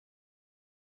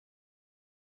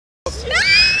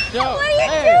Yo, what are you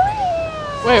hey.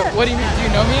 doing? Wait, what do you mean? Do you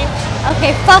know me?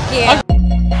 Okay, fuck you.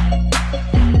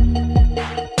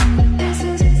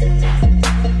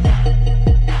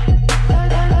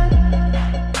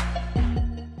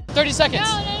 30 seconds.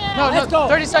 No,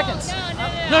 30 seconds.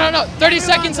 No. 30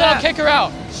 seconds and I'll kick her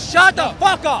out. Shut the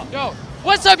fuck up. Yo,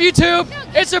 what's up, YouTube?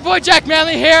 It's your boy Jack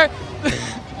Manley here.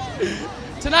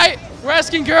 Tonight, we're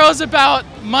asking girls about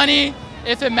money,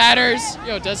 if it matters.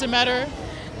 Yo, does it matter?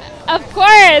 Of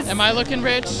course. Am I looking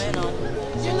rich?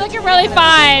 You're looking really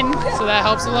fine. So that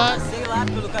helps a lot?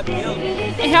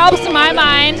 It helps in my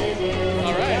mind.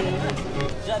 All right.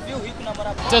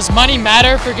 Does money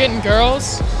matter for getting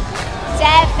girls?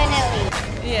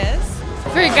 Definitely. Yes.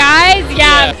 For guys,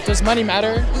 yeah. Does money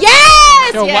matter?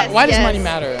 Yes! Yo, yes, why does yes. money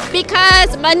matter?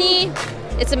 Because money,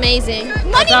 it's amazing.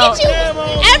 Money About- gets you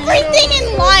everything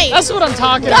in life. That's what I'm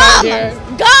talking about here.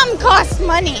 Gum costs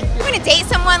money. You're gonna date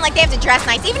someone, like they have to dress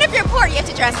nice. Even if you're poor, you have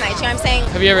to dress nice, you know what I'm saying?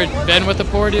 Have you ever been with a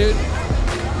poor dude?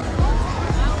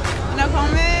 No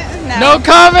comment? No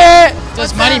comment!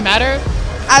 Does money matter?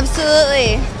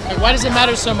 Absolutely. Like, why does it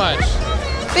matter so much?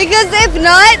 Because if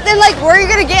not, then like, where are you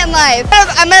gonna get in life?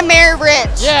 I'm gonna marry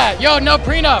rich. Yeah, yo, no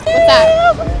prenup. What's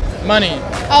that? Money.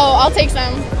 Oh, I'll take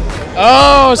some.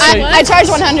 Oh, so I charge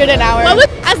 100 an hour.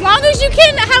 As long as you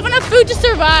can have enough food to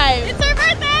survive. It's our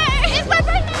birthday. It's my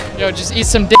birthday. yo, just eat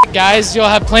some dick, guys. You'll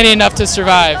have plenty enough to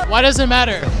survive. Why does it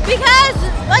matter? Because,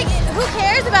 like, who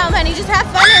cares about money? Just have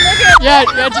fun and live your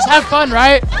Yeah, just have fun,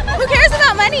 right? Who cares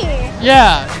about money?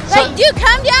 Yeah. So, Like, dude,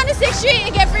 come down to 6th Street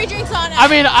and get free drinks on us. I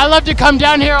mean, I love to come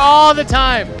down here all the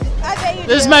time. I bet you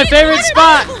This is do. my favorite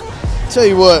spot. Tell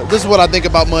you what, this is what I think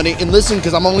about money, and listen,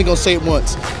 because I'm only going to say it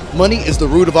once. Money is the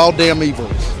root of all damn evil.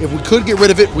 If we could get rid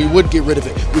of it, we would get rid of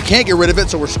it. We can't get rid of it,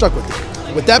 so we're stuck with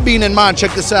it. With that being in mind,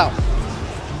 check this out.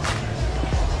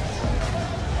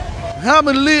 I'm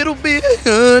a little bit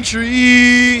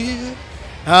country.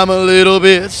 I'm a little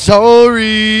bit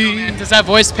sorry. Does that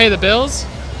voice pay the bills?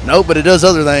 Nope, but it does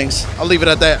other things. I'll leave it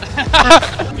at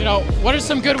that. You know, what are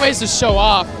some good ways to show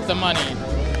off the money?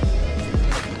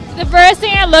 The first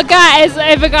thing I look at is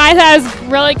if a guy has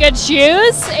really good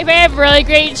shoes. If they have really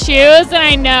great shoes, then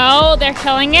I know they're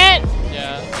killing it.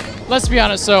 Yeah. Let's be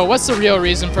honest, so what's the real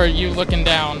reason for you looking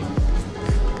down?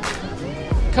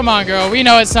 Come on, girl, we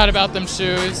know it's not about them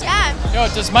shoes. Yeah.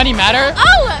 Yo, does money matter?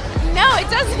 Oh, no, it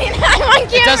doesn't. I'm on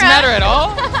camera. It doesn't matter at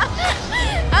all?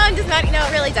 Does not, no,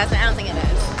 it really doesn't. I don't think it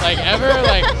is. Like, ever?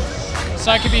 Like,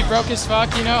 so I could be broke as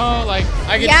fuck, you know? Like,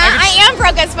 I could. I am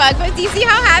broke as fuck, but do you see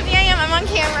how happy I am? I'm on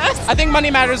camera. I think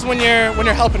money matters when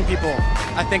you're helping people.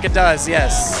 I think it does,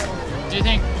 yes. Do you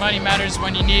think money matters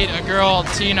when you need a girl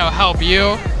to, you know, help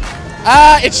you?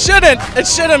 It shouldn't. It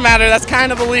shouldn't matter. That's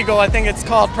kind of illegal. I think it's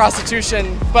called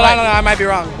prostitution, but I don't know. I might be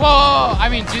wrong. Well, I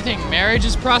mean, do you think marriage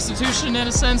is prostitution in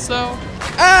a sense, though?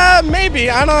 Maybe.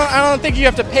 I don't think you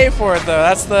have to pay for it though.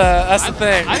 That's the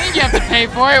thing. I think you have to pay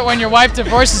for it when your wife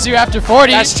divorces you after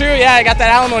 40. That's true. Yeah, I got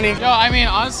that alimony. Yo, I mean,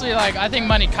 honestly, like, I think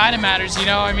money kind of matters, you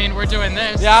know? I mean, we're doing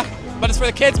this. Yeah, but it's for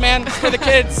the kids, man. It's for the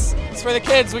kids. It's for the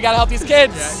kids. We gotta help these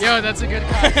kids. Yeah. Yo, that's a good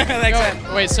comment. Thanks, Yo,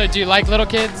 man. wait, so do you like little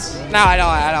kids? No, I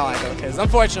don't like little kids.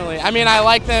 Unfortunately, I mean, I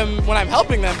like them when I'm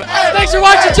helping them. But Thanks for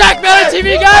watching Jack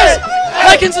ManleyTV, guys.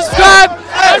 Like and subscribe.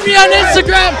 Add me on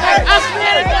Instagram. Ask me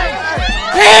anything.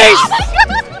 Peace.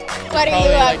 What are Probably,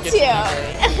 you like, up gets to?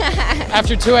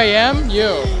 After 2 a.m., you.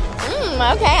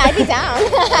 Okay, I'd be down.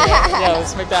 Yeah,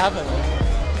 let's make that happen.